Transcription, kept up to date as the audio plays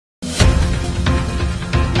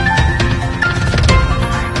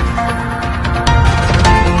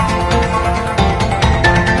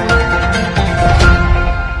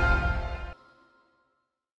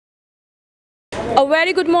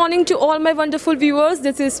very good morning to all my wonderful viewers.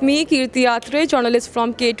 This is me, Deepti Chhabra, journalist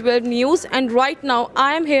from K12 News, and right now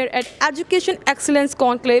I am here at Education Excellence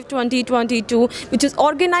Conclave 2022, which is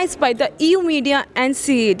organized by the EU Media and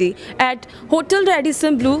CAD at Hotel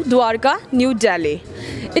Radisson Blue, Dwarka, New Delhi.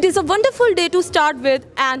 It is a wonderful day to start with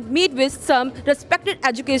and meet with some respected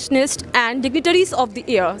educationists and dignitaries of the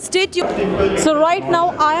year. Stay tuned. So right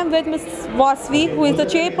now I am with Ms. Vasavvi, who is the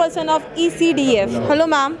chairperson of ECDF. Hello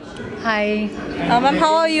ma'am. Hi. Ma'am,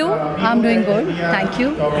 how are you? I'm doing good. Thank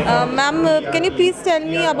you. Ma'am, can you please tell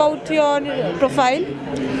me about your profile?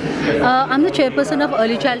 I'm the chairperson of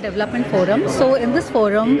Early Child Development Forum. So in this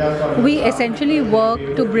forum, we essentially work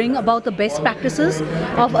to bring about the best practices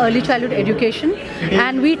of early childhood education,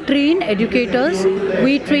 and we train educators,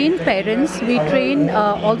 we train parents, we train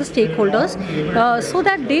all the stakeholders so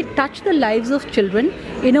that they touch the lives of children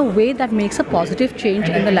in a way that makes a positive change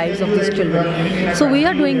in the lives of these children. So we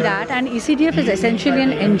are doing that, and ECDF is essentially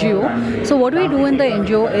an NGO. So what we do in the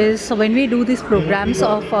NGO is, when we do these programs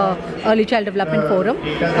of Early Child Development Forum,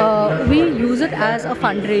 we use it as a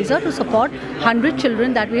fundraiser to support 100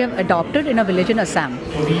 children that we have adopted in a village in Assam.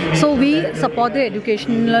 So we support the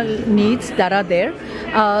educational needs that are there.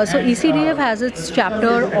 So ECDF has its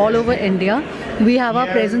chapter all over India. We have our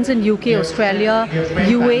presence in UK, Australia,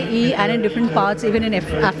 UAE, and in different parts, even in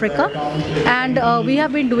Africa. And we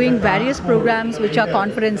have been doing various programs, which are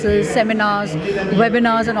conferences, seminars,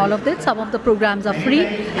 webinars, and all of that. Some of the programs are free,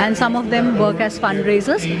 and some of them work as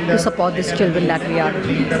fundraisers to support these children that we are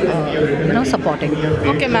supporting.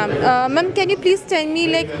 Okay, ma'am. Ma'am, can you please tell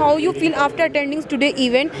me how you feel after attending today's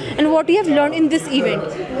event and what you have learned in this event?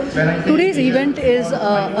 Today's event is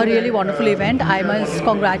a really wonderful event. I must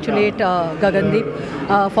congratulate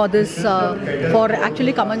Gagandeep for this, for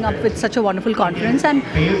actually coming up with such a wonderful conference. And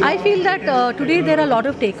I feel that today there are a lot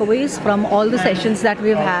of takeaways from all the sessions that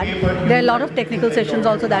we've had. There are a lot of technical sessions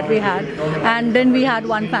also that we had, and then we had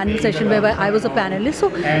one panel session where I was a panelist. So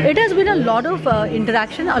it has been a lot of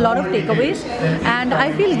interaction, a lot of takeaways, and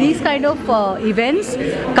I feel these kind of events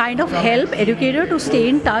kind of help educators to stay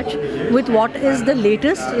in touch with what is the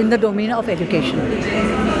latest in the domain of education.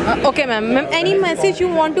 Okay, ma'am. Any message you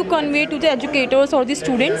want to convey to the educators or the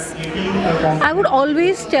students? I would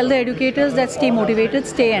always tell the educators that stay motivated,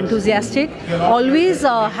 stay enthusiastic, always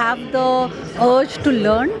have the urge to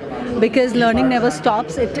learn, because learning never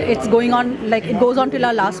stops. It's going on, it goes on till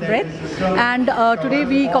our last breath. And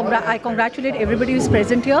today I congratulate everybody who's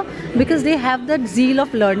present here, because they have that zeal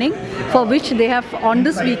of learning, for which they have on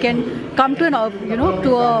this weekend come to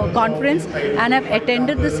to a conference and have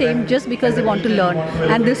attended the same just because they want to learn.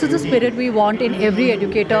 And this is the spirit we want in every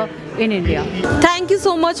educator in India. Thank you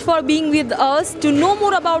so much for being with us. To know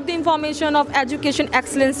more about the information of Education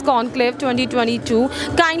Excellence Conclave 2022,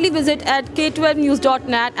 kindly visit at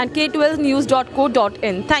k12news.net and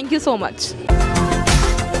k12news.co.in. Thank you so much.